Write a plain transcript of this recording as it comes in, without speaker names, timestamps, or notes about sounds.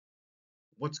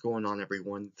What's going on,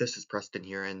 everyone? This is Preston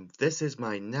here, and this is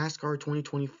my NASCAR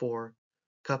 2024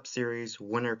 Cup Series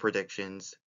winner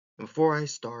predictions. And before I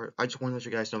start, I just want to let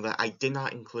you guys know that I did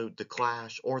not include the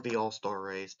Clash or the All-Star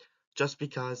race, just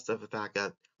because of the fact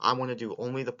that I want to do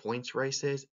only the points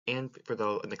races, and for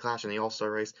the Clash and the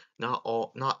All-Star race, not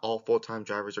all full-time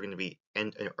drivers are going to be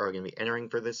entering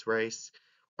for this race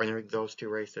or entering those two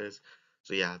races.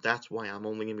 So yeah, that's why I'm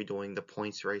only going to be doing the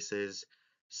points races.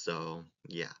 So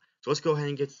yeah. So let's go ahead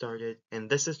and get started. And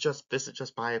this is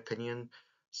just my opinion.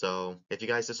 So if you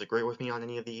guys disagree with me on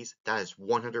any of these, that is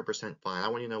 100% fine. I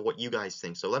want to know what you guys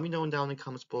think. So let me know down in the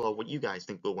comments below what you guys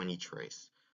think will win each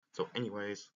race. So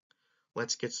anyways,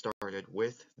 let's get started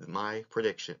with my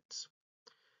predictions.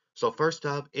 So first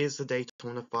up is the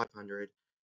Daytona 500,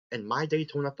 and my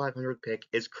Daytona 500 pick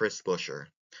is Chris Buescher.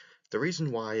 The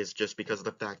reason why is just because of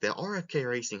the fact that RFK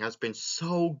Racing has been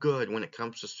so good when it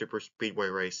comes to super speedway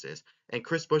races, and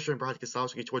Chris Buescher and Brad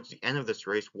Keselowski towards the end of this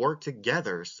race work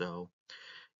together. So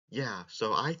yeah,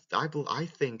 so I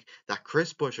think that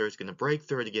Chris Buescher is going to break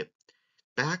through to get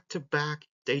back-to-back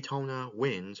Daytona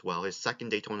wins. Well, his second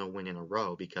Daytona win in a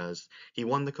row, because he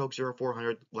won the Coke Zero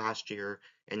 400 last year,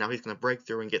 and now he's going to break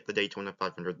through and get the Daytona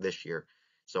 500 this year.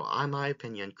 So, in my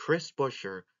opinion, Chris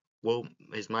Buescher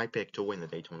is my pick to win the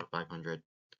Daytona 500.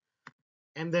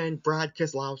 And then Brad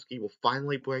Keselowski will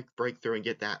finally break through and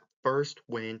get that first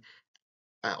win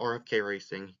at RFK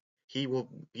Racing. He will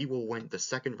win the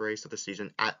second race of the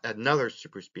season at another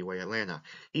super speedway, Atlanta.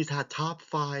 He's had top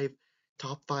five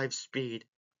speed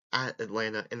at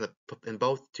Atlanta in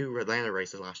both two Atlanta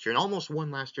races last year, and almost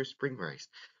won last year's spring race.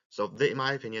 So in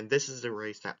my opinion, this is the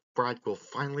race that Brad will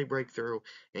finally break through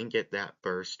and get that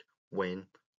first win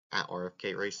at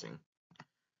RFK Racing.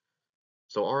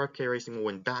 So RFK Racing will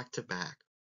win back-to-back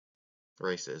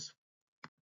races.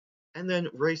 And then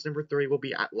race number 3 will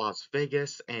be at Las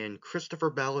Vegas, and Christopher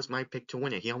Bell is my pick to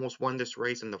win it. He almost won this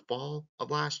race in the fall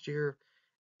of last year,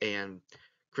 and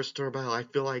Christopher Bell, I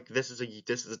feel like this is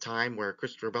a time where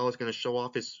Christopher Bell is going to show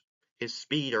off his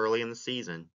speed early in the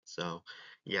season. So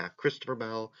yeah, Christopher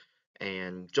Bell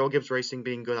and Joe Gibbs Racing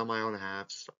being good on my own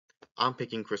halves, I'm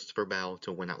picking Christopher Bell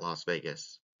to win at Las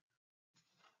Vegas.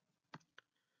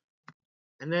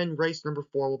 And then race number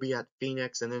 4 will be at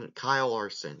Phoenix, and then Kyle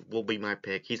Larson will be my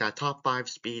pick. He's at top 5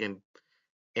 speed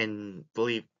and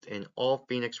believe in all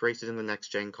Phoenix races in the next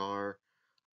gen car.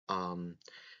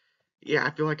 Yeah,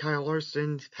 I feel like Kyle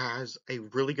Larson has a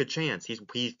really good chance. He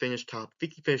finished top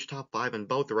 5 in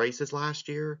both races last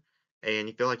year, and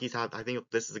I feel like I think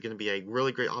this is going to be a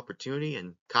really great opportunity.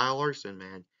 And Kyle Larson,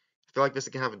 man, I feel like this is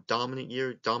going to have a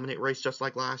dominant race just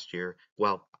like last year.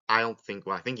 Well, I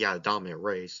think he had a dominant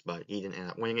race, but he didn't end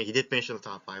up winning it. He did finish in the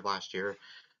top 5 last year.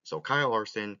 So Kyle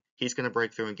Larson, he's going to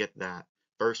break through and get that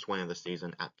first win of the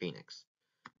season at Phoenix.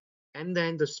 And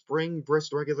then the spring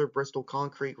regular Bristol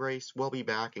concrete race will be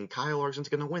back, and Kyle Larson's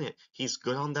gonna win it. He's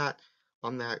good on that,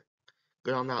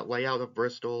 good on that layout of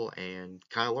Bristol, and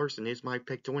Kyle Larson is my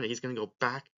pick to win it. He's gonna go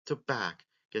back to back,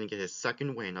 gonna get his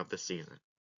second win of the season.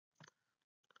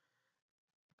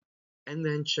 And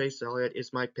then Chase Elliott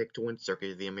is my pick to win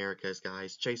Circuit of the Americas,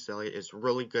 guys. Chase Elliott is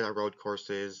really good at road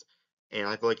courses, and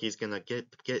I feel like he's gonna get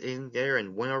in there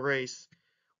and win a race.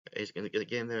 He's gonna get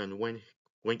in there and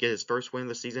get his first win of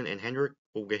the season, and Hendrick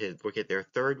will get their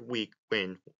third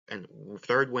win in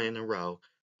a row,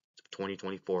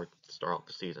 2024 to start off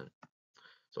the season.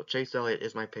 So Chase Elliott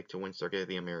is my pick to win Circuit of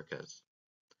the Americas.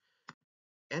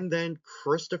 And then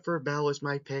Christopher Bell is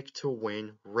my pick to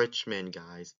win Richmond,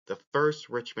 guys. The first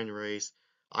Richmond race.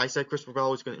 I said Christopher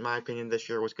Bell was going, in my opinion, this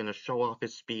year was going to show off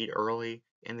his speed early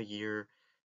in the year,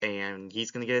 and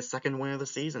he's going to get his second win of the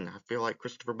season. I feel like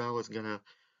Christopher Bell is going to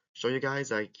show you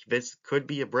guys like this could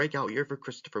be a breakout year for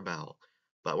Christopher Bell,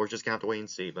 but we're just gonna have to wait and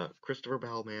see. But Christopher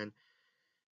Bell, man,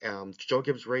 Joe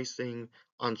Gibbs Racing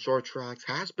on short tracks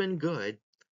has been good.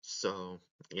 So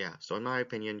yeah, so in my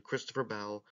opinion, Christopher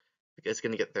Bell is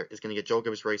gonna get Joe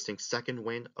Gibbs Racing second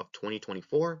win of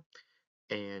 2024,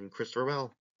 and Christopher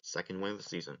Bell second win of the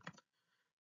season.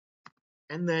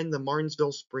 And then the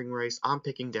Martinsville Spring Race, I'm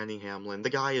picking Denny Hamlin. The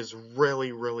guy is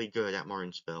really, really good at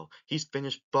Martinsville. He's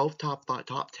finished both top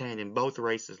 10 in both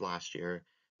races last year. In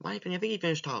my opinion, I think he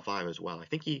finished top 5 as well.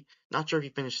 Not sure if he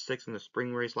finished 6th in the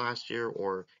spring race last year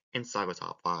or inside the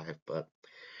top 5. But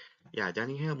yeah,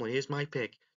 Denny Hamlin is my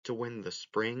pick to win the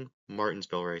spring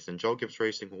Martinsville race. And Joe Gibbs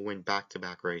Racing will win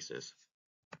back-to-back races.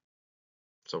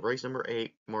 So race number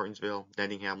 8, Martinsville,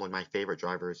 Denny Hamlin, my favorite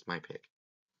driver, is my pick.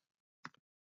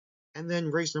 And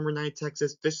then race number 9,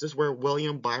 Texas. This is where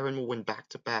William Byron will win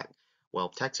back-to-back, well,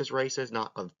 Texas races,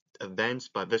 not events,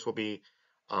 but this will be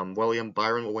William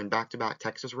Byron will win back-to-back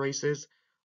Texas races.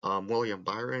 William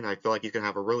Byron. I feel like he's gonna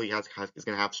have a really he's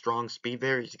gonna have strong speed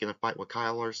there. He's gonna fight with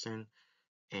Kyle Larson,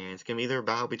 and it's gonna be either a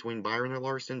battle between Byron or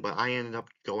Larson. But I ended up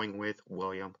going with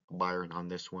William Byron on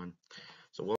this one.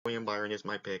 So William Byron is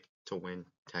my pick to win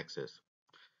Texas.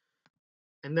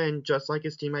 And then, just like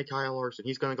his teammate Kyle Larson,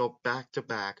 he's going to go back to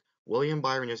back. William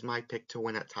Byron is my pick to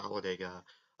win at Talladega.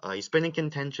 He's been in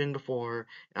contention before,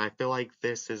 and I feel like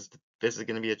this is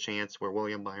going to be a chance where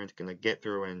William Byron's going to get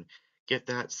through and get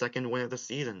that second win of the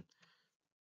season.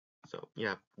 So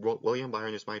yeah, William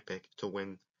Byron is my pick to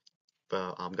win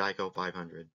the Geico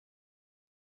 500.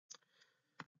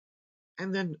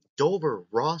 And then Dover,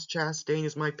 Ross Chastain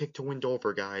is my pick to win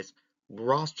Dover, guys.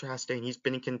 Ross Chastain, he's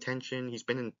been in contention.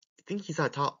 I think he's had a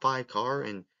top five car,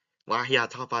 and he had a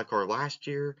top five car last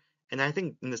year. And I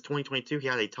think in this 2022 he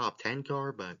had a top 10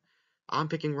 car, but I'm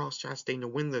picking Ross Chastain to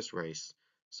win this race.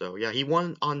 So yeah, he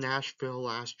won on Nashville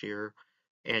last year,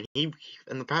 and he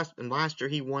in last year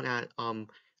he won at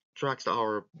tracks that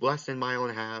are less than mile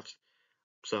and a half.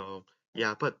 So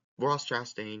yeah, but Ross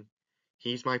Chastain,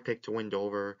 he's my pick to win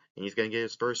Dover, and he's gonna get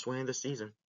his first win of the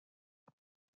season.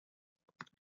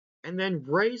 And then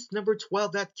race number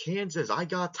 12 at Kansas, I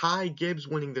got Ty Gibbs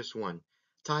winning this one.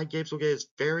 Ty Gibbs will get his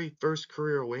very first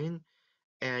career win.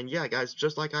 And yeah, guys,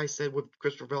 just like I said with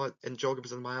Christopher Bell and Joe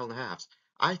Gibbs in the mile and a half,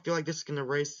 I feel like this is gonna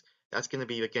race that's gonna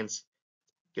be against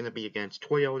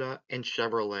Toyota and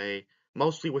Chevrolet,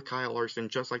 mostly with Kyle Larson,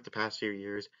 just like the past few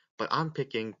years. But I'm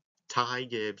picking Ty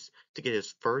Gibbs to get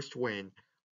his first win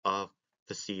of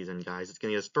the season, guys. It's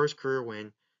gonna be his first career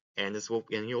win, and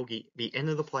he'll be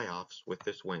into the playoffs with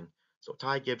this win. So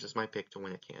Ty Gibbs is my pick to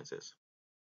win at Kansas.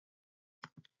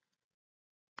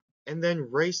 And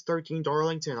then race 13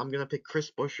 Darlington, I'm gonna pick Chris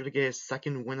Buescher to get his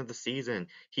second win of the season.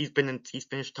 He's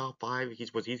finished top five.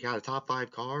 He's had a top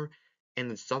five car in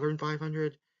the Southern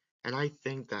 500, and I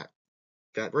think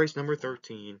that race number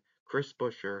 13, Chris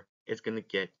Buescher is gonna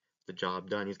get the job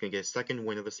done. He's gonna get his second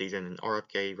win of the season and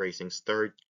RFK Racing's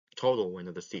third total win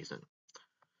of the season.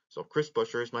 So Chris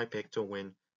Buescher is my pick to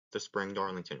win the Spring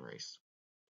Darlington race.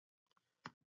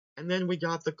 And then we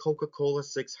got the Coca-Cola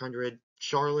 600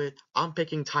 Charlotte. I'm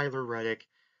picking Tyler Reddick.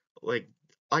 Like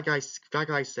like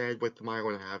I said with the mile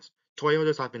and a halves,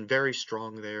 Toyotas have been very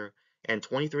strong there. And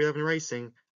 2311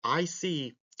 Racing, I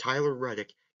see Tyler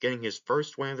Reddick getting his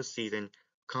first win of the season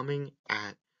coming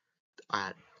at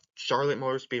Charlotte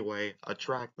Motor Speedway, a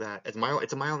track that it's a mile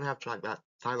and a half track that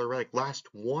Tyler Reddick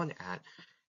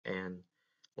and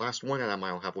last one at a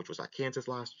mile and a half, which was at Kansas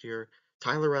last year.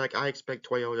 Tyler Reddick, I expect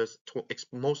Toyotas,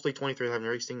 mostly 2311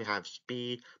 Racing, to have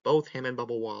speed, both him and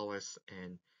Bubba Wallace,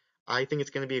 and I think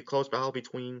it's going to be a close battle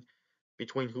between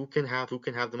who can have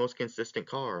the most consistent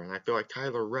car, and I feel like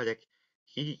Tyler Reddick,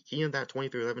 he and that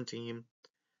 2311 team,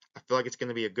 I feel like it's going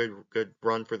to be a good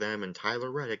run for them, and Tyler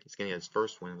Reddick is going to get his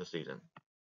first win of the season.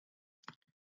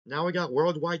 Now we got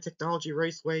Worldwide Technology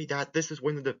Raceway. This is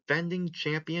when the defending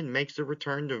champion makes a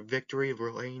return to victory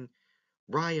lane.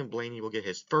 Ryan Blaney will get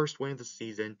his first win of the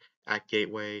season at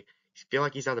Gateway. I feel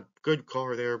like he's had a good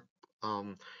car there.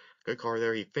 Um, good car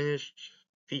there. He finished.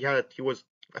 He was.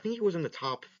 I think he was in the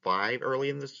top five early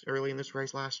in this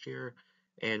race last year.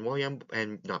 And Ryan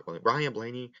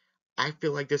Blaney. I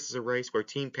feel like this is a race where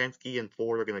Team Penske and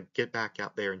Ford are gonna get back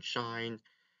out there and shine.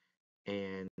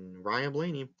 And Ryan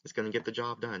Blaney is gonna get the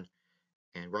job done.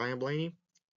 And Ryan Blaney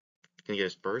is gonna get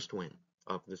his first win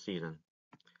of the season.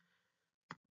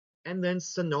 And then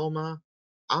Sonoma,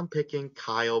 I'm picking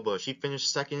Kyle Busch. He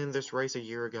finished second in this race a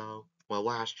year ago. Well,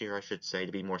 last year, I should say,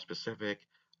 to be more specific.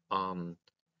 Um,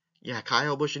 yeah,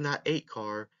 Kyle Busch in that 8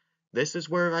 car. This is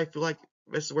where I feel like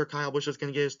this is where Kyle Busch is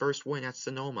going to get his first win at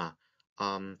Sonoma.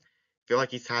 I feel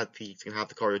like he's going to have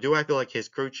the car to do it. I feel like his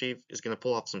crew chief is going to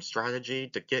pull off some strategy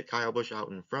to get Kyle Busch out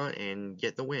in front and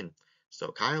get the win.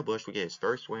 So Kyle Busch will get his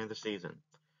first win of the season.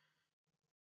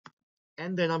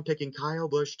 And then I'm picking Kyle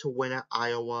Busch to win at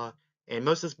Iowa. And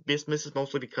this is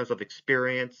mostly because of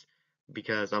experience.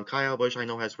 Because Kyle Busch I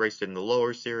know has raced in the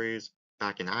lower series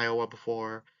back in Iowa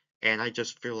before. And I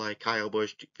just feel like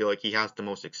he has the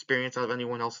most experience out of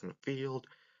anyone else in the field.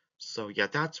 So yeah,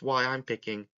 that's why I'm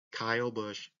picking Kyle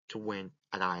Busch to win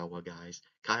at Iowa, guys.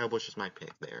 Kyle Busch is my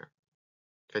pick there.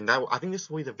 And I think this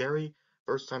will be the very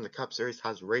first time the Cup Series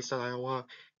has raced at Iowa.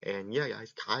 And yeah,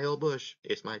 guys, Kyle Busch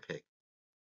is my pick.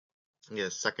 Yeah,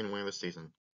 second win of the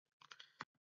season.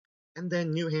 And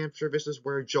then New Hampshire, this is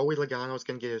where Joey Logano is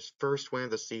going to get his first win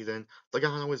of the season.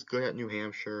 Logano is good at New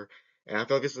Hampshire, and I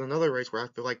feel like this is another race where I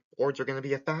feel like Fords are going to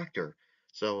be a factor.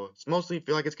 So feel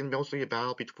like it's going to be mostly a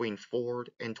battle between Ford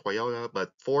and Toyota,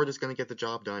 but Ford is going to get the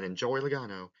job done, and Joey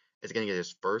Logano is going to get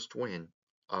his first win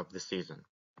of the season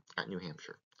at New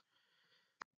Hampshire.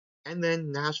 And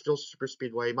then Nashville Super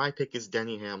Speedway, my pick is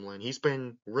Denny Hamlin. He's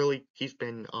had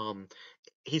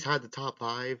the top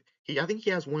five. I think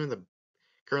he has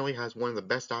currently has one of the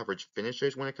best average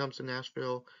finishes when it comes to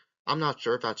Nashville. I'm not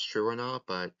sure if that's true or not,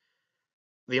 but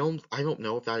I don't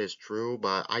know if that is true,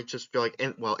 but I just feel like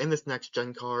in this next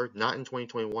gen car, not in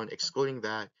 2021, excluding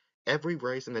that, every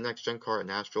race in the next gen car at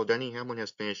Nashville, Denny Hamlin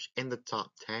has finished in the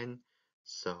top 10.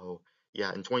 So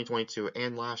yeah, in 2022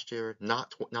 and last year,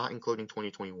 not including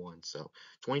 2021. So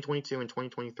 2022 and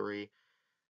 2023,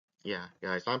 yeah,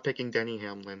 guys, I'm picking Denny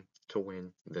Hamlin to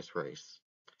win this race.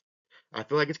 I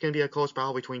feel like it's going to be a close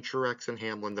battle between Truex and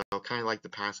Hamlin, though, kind of like the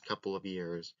past couple of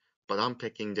years. But I'm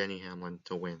picking Denny Hamlin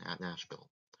to win at Nashville.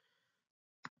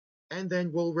 And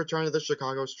then we'll return to the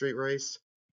Chicago street race.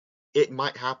 It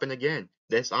might happen again.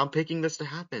 I'm picking this to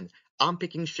happen. I'm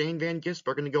picking Shane Van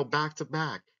Gisbergen to go back to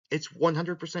back. It's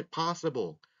 100%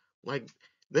 possible. Like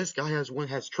this guy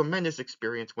has tremendous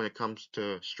experience when it comes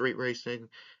to street racing,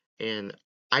 and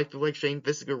I feel like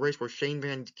this is a race where Shane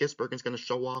Van Gisbergen is going to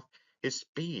show off his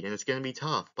speed, and it's going to be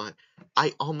tough. But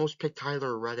I almost picked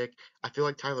Tyler Reddick. I feel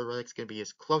like Tyler Reddick's going to be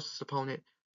his closest opponent,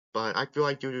 but I feel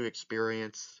like due to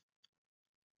experience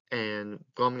and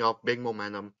coming off big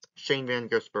momentum, Shane Van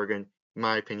Gisbergen, in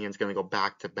my opinion, is going to go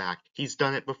back to back. He's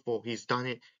done it before. He's done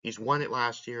it. He's won it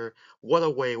last year. What a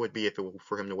way it would be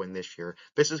for him to win this year.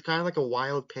 This is kind of like a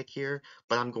wild pick here,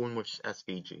 but I'm going with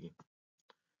SVG.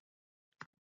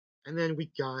 And then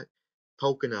we got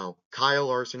Pocono. Kyle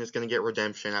Larson is going to get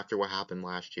redemption after what happened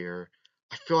last year.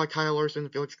 I feel like Kyle Larson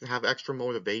feels like he's going to have extra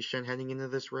motivation heading into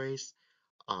this race.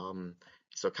 Um,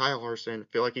 so Kyle Larson,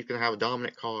 feel like he's gonna have a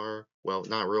dominant car. Well,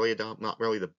 not really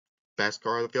the best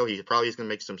car of the field. He probably is gonna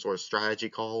make some sort of strategy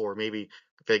call, or maybe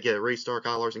if they get a restart,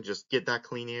 Kyle Larson just get that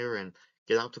clean air and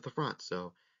get out to the front.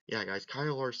 So yeah, guys,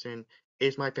 Kyle Larson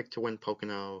is my pick to win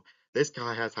Pocono. This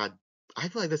guy has had. I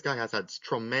feel like this guy has had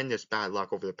tremendous bad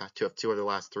luck over the past two of the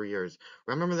last 3 years.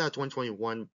 Remember that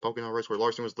 2021 Pocono race where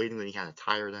Larson was leading, then he had a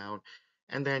tire down,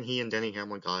 and then he and Denny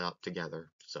Hamlin got up together.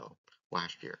 So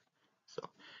last year. So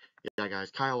yeah,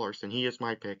 guys, Kyle Larson, he is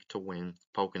my pick to win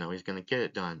Pocono. He's going to get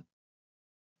it done.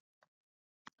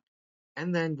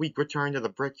 And then we return to the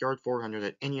Brickyard 400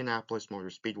 at Indianapolis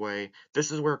Motor Speedway.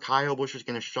 This is where Kyle Busch is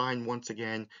going to shine once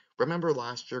again. Remember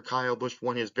last year, Kyle Busch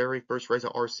won his very first race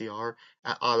at RCR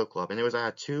at Auto Club, and it was at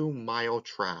a 2-mile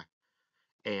track.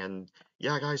 And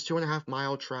yeah, guys,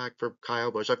 2.5-mile track for Kyle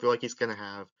Busch. I feel like he's gonna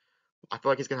have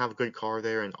a good car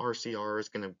there, and RCR is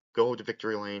gonna go to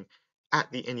victory lane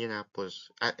at Indianapolis.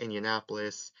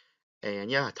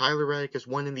 And yeah, Tyler Reddick has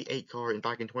won in the 8 car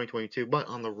back in 2022, but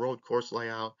on the road course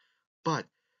layout. But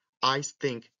I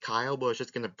think Kyle Busch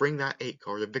is gonna bring that 8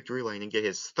 car to victory lane and get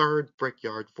his third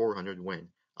Brickyard 400 win.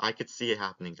 I could see it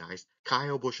happening, guys.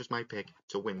 Kyle Busch is my pick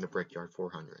to win the Brickyard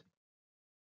 400.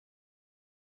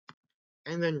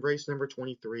 And then race number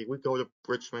 23, we go to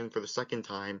Richmond for the second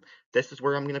time. This is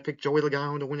where I'm going to pick Joey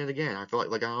Logano to win it again. I feel like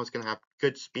Logano is going to have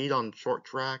good speed on short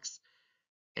tracks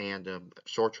and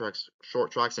short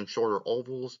tracks and shorter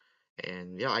ovals.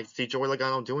 And yeah, I see Joey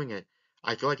Logano doing it.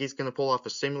 I feel like he's going to pull off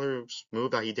a similar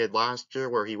move that he did last year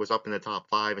where he was up in the top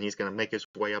 5 and he's going to make his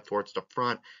way up towards the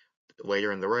front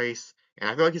later in the race. And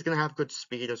I feel like he's going to have good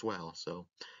speed as well. So,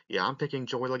 yeah, I'm picking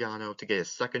Joey Logano to get his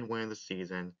second win of the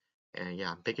season. And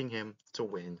yeah, I'm picking him to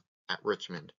win at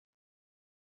Richmond.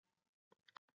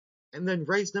 And then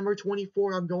race number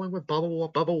 24, I'm going with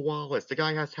Bubba Wallace. The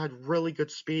guy has had really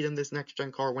good speed in this next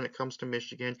gen car when it comes to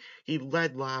Michigan. He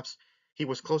led laps. He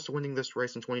was close to winning this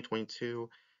race in 2022.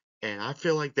 And I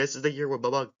feel like this is the year where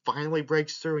Bubba finally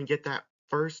breaks through and get that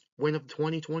first win of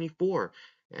 2024.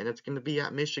 And it's going to be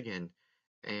at Michigan.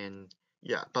 And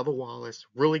yeah, Bubba Wallace,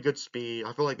 really good speed.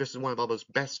 I feel like this is one of Bubba's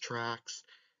best tracks.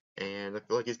 And I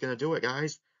feel like he's going to do it,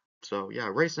 guys. So yeah,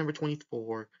 race number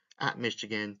 24 at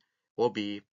Michigan will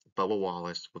be Bubba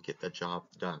Wallace will get the job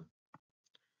done.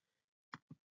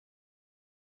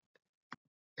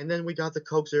 And then we got the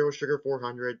Coke Zero Sugar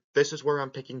 400. This is where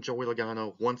I'm picking Joey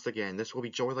Logano once again. This will be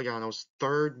Joey Logano's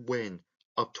third win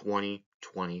of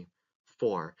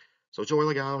 2024. So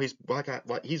Joey Logano,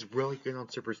 he's really good on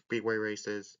super speedway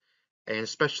races, and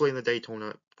especially in the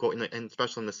Daytona, and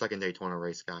especially in the second Daytona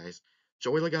race, guys.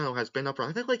 Joey Logano has been up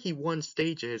front. I think like he won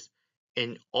stages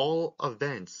in all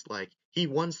events. Like he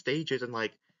won stages in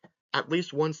like at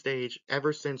least one stage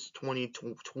ever since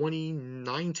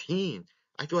 2019.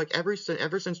 I feel like ever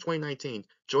since 2019,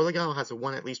 Joey Logano has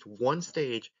won at least one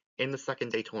stage in the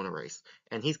second Daytona race,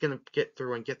 and he's going to get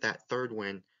through and get that third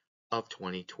win of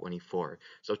 2024.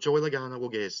 So Joey Logano will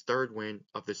get his third win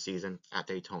of the season at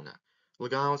Daytona.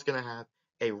 Logano is going to have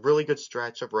a really good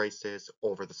stretch of races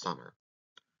over the summer.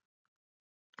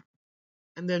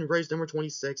 And then race number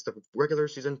 26, the regular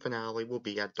season finale, will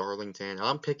be at Darlington.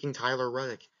 I'm picking Tyler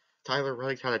Reddick. Tyler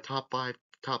Reddick had a top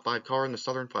five car in the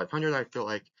Southern 500. I feel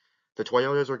like the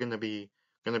Toyotas are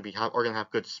gonna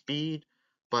have good speed,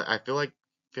 but I feel like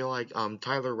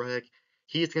Tyler Reddick,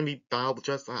 he's gonna be battle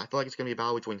just I feel like it's gonna be a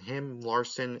battle between him,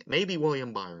 Larson, maybe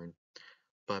William Byron.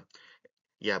 But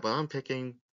yeah, but I'm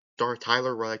picking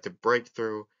Tyler Reddick to break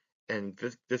through, and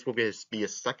this will be a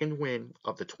second win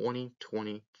of the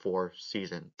 2024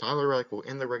 season. Tyler Reddick will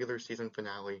end the regular season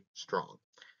finale strong.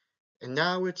 And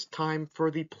now it's time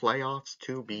for the playoffs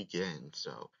to begin.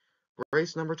 So,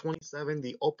 race number 27,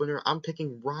 the opener, I'm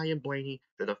picking Ryan Blaney,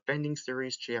 the defending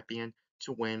series champion,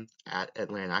 to win at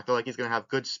Atlanta. I feel like he's going to have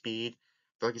good speed.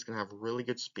 I feel like he's going to have really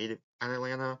good speed at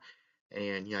Atlanta.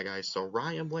 And yeah, guys, so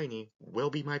Ryan Blaney will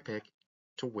be my pick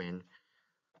to win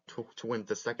to win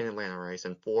the second Atlanta race,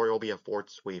 and four will be a Ford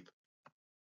sweep.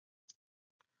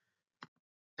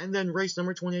 And then race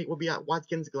number 28 will be at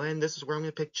Watkins Glen. This is where I'm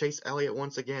going to pick Chase Elliott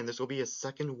once again. This will be his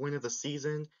second win of the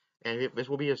season, and this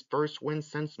will be his first win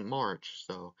since March.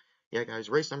 So, yeah, guys,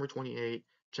 race number 28,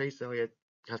 Chase Elliott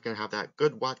is going to have that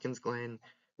good Watkins Glen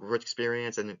rich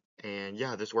experience, and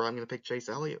yeah, this is where I'm going to pick Chase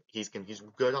Elliott. He's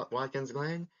good at Watkins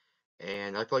Glen,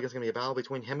 and I feel like it's going to be a battle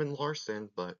between him and Larson,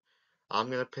 but I'm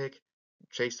going to pick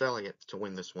Chase Elliott to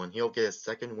win this one. He'll get his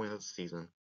second win of the season.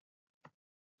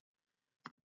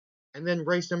 And then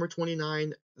race number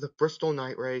 29, the Bristol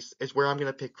Night Race, is where I'm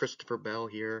gonna pick Christopher Bell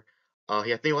here.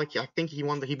 I think he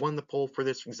won the pole for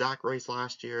this exact race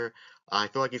last year. I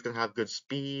feel like he's gonna have good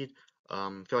speed.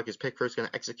 I feel like his pit crew is gonna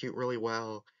execute really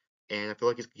well, and I feel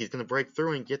like he's gonna break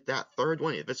through and get that third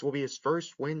win. This will be his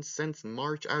first win since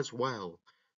March as well.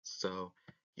 So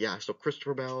yeah, so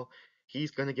Christopher Bell,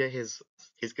 he's gonna get his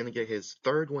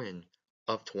third win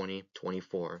of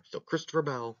 2024. So Christopher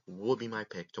Bell will be my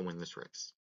pick to win this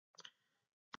race.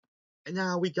 And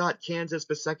now we got Kansas,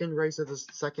 the second race of the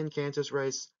second Kansas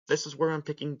race. This is where I'm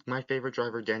picking my favorite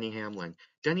driver, Denny Hamlin.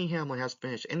 Denny Hamlin has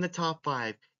finished in the top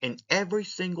five in every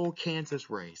single Kansas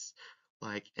race,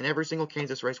 in every single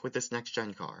Kansas race with this next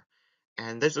gen car.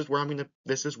 And this is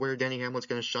where Denny Hamlin's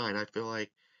gonna shine. I feel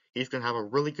like he's gonna have a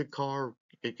really good car.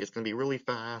 It's gonna be really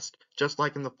fast, just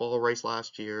like in the fall race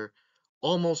last year.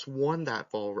 Almost won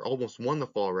the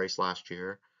fall race last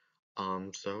year.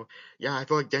 So yeah, I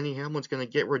feel like Denny Hamlin's gonna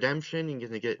get redemption and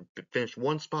gonna finish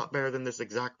one spot better than this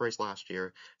exact race last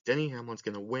year. Denny Hamlin's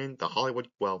gonna win the Hollywood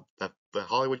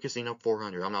Casino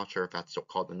 400. I'm not sure if that's still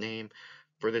called the name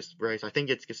for this race. I think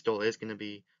it still is gonna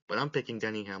be, but I'm picking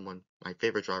Denny Hamlin, my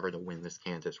favorite driver, to win this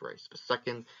Kansas race, the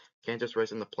second Kansas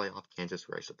race in the playoff Kansas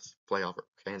race, it's playoff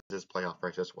Kansas playoff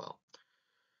race as well.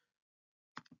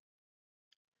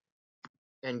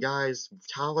 And guys,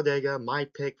 Talladega, my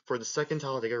pick for the second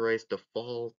Talladega race, the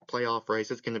fall playoff race,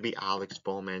 is going to be Alex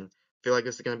Bowman. I feel like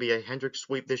this is going to be a Hendrick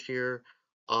sweep this year.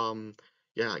 Um,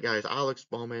 yeah, guys, Alex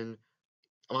Bowman.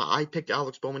 I picked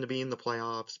Alex Bowman to be in the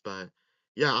playoffs, but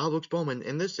yeah, Alex Bowman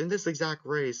in this exact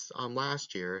race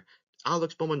last year,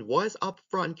 Alex Bowman was up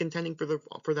front contending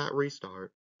for that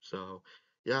restart. So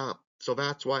yeah, so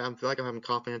that's why I feel like I'm having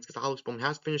confidence because Alex Bowman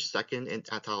has finished second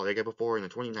at Talladega before in the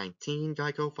 2019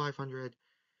 Geico 500.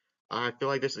 I feel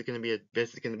like this is gonna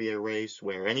be a race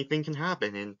where anything can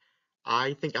happen, and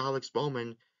I think Alex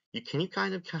Bowman, can you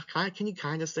kind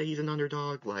of say he's an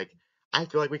underdog? Like I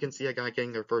feel like we can see a guy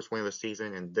getting their first win of the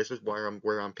season, and this is where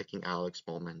I'm picking Alex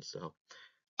Bowman. So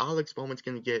Alex Bowman's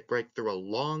gonna break through a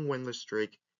long winless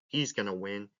streak. He's gonna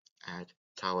win at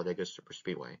Talladega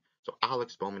Superspeedway. So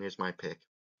Alex Bowman is my pick.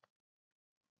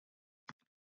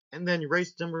 And then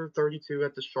race number 32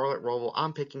 at the Charlotte Roval,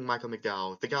 I'm picking Michael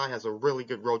McDowell. The guy has a really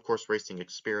good road course racing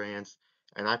experience,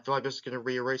 and I feel like this is going to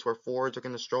be a race where Fords are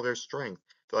going to show their strength.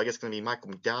 I feel like it's going to be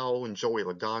Michael McDowell and Joey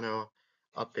Logano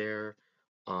up there.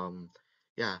 Um,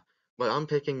 yeah, but I'm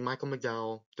picking Michael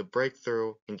McDowell to break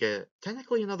through and get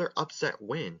technically another upset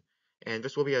win. And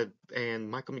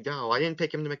Michael McDowell, I didn't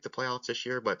pick him to make the playoffs this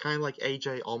year, but kind of like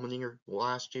AJ Allmendinger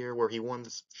last year where he won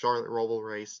the Charlotte Roval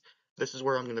race. This is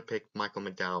where I'm going to pick Michael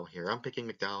McDowell here. I'm picking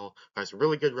McDowell, who has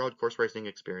really good road course racing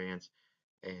experience.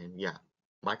 And yeah,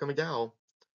 Michael McDowell,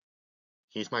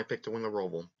 he's my pick to win the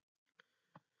Roval.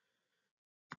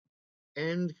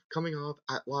 And coming off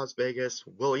at Las Vegas,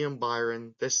 William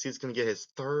Byron. This is going to get his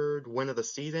third win of the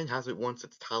season. Has it once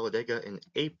at Talladega in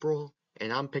April.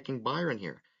 And I'm picking Byron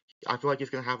here. I feel like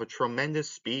he's going to have a tremendous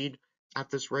speed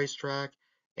at this racetrack.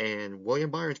 And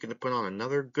William Byron's going to put on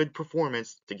another good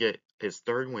performance to get his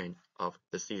third win of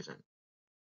the season.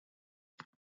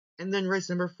 And then race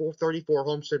number 434,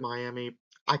 Homestead, Miami.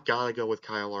 I gotta go with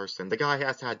Kyle Larson. The guy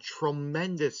has had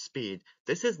tremendous speed.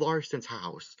 This is Larson's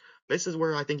house. This is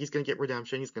where I think he's going to get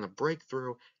redemption. He's going to break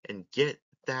through and get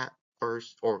that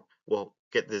first, or, well,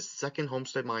 get this second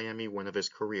Homestead Miami win of his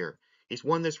career. He's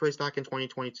won this race back in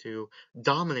 2022,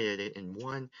 dominated it, and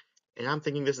won. And I'm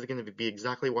thinking this is going to be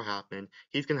exactly what happened.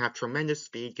 He's going to have tremendous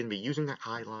speed, going to be using that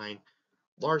high line.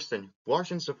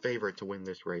 Larson's the favorite to win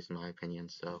this race, in my opinion.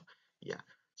 So, yeah.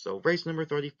 So, race number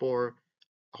 34,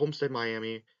 Homestead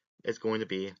Miami, is going to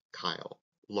be Kyle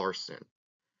Larson.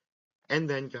 And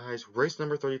then, guys, race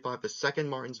number 35, the second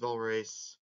Martinsville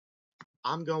race.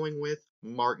 I'm going with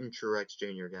Martin Truex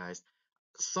Jr., guys.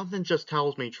 Something just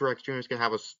tells me Truex Jr. is gonna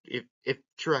have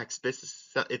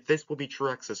if this will be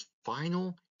Truex's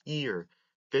final year.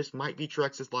 This might be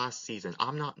Truex's last season.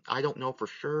 I don't know for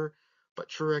sure, but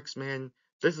Truex, man,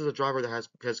 this is a driver that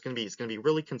is gonna be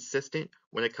really consistent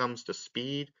when it comes to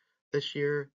speed this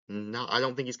year. No, I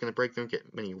don't think he's gonna break through and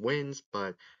get many wins,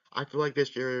 but I feel like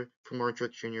this year for Martin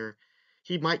Truex Jr.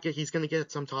 He's gonna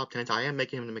get some top tens. I am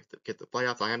making him to get the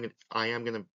playoffs.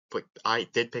 I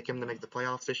did pick him to make the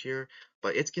playoffs this year,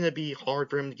 but it's going to be hard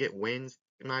for him to get wins,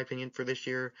 in my opinion, for this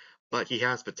year. But he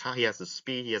has the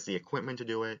speed, he has the equipment to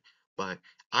do it. But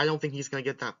I don't think he's going to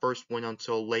get that first win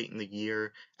until late in the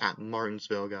year at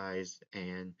Martinsville, guys.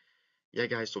 And yeah,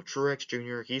 guys, so Truex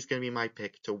Jr., he's going to be my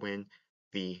pick to win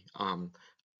the um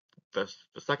the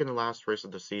second to last race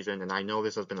of the season. And I know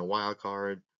this has been a wild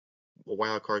card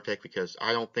pick because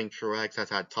I don't think Truex has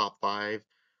had top five.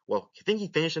 Well, I think he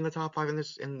finished in the top five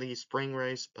in the spring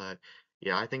race, but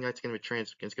yeah, I think that's going to be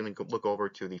It's going to look over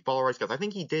to the fall race because I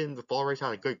think he did in the fall race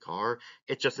had a good car.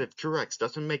 It's just if Truex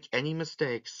doesn't make any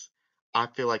mistakes, I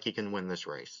feel like he can win this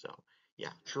race. So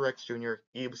yeah, Truex Jr.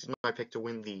 He was my pick to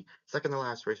win the second to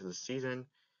last race of the season.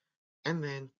 And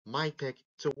then my pick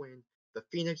to win the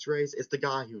Phoenix race is the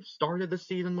guy who started the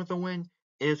season with a win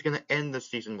and is going to end the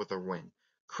season with a win.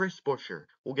 Chris Buescher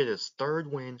will get his third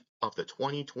win of the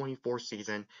 2024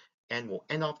 season and will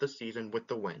end off the season with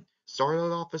the win.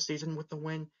 Started off the season with the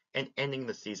win and ending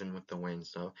the season with the win.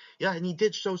 So yeah, and he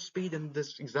did show speed in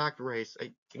this exact race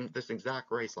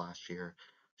last year.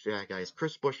 So yeah, guys,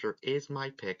 Chris Buescher is my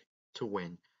pick to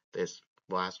win this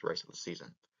last race of the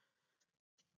season.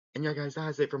 And yeah, guys, that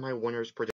is it for my winners prediction.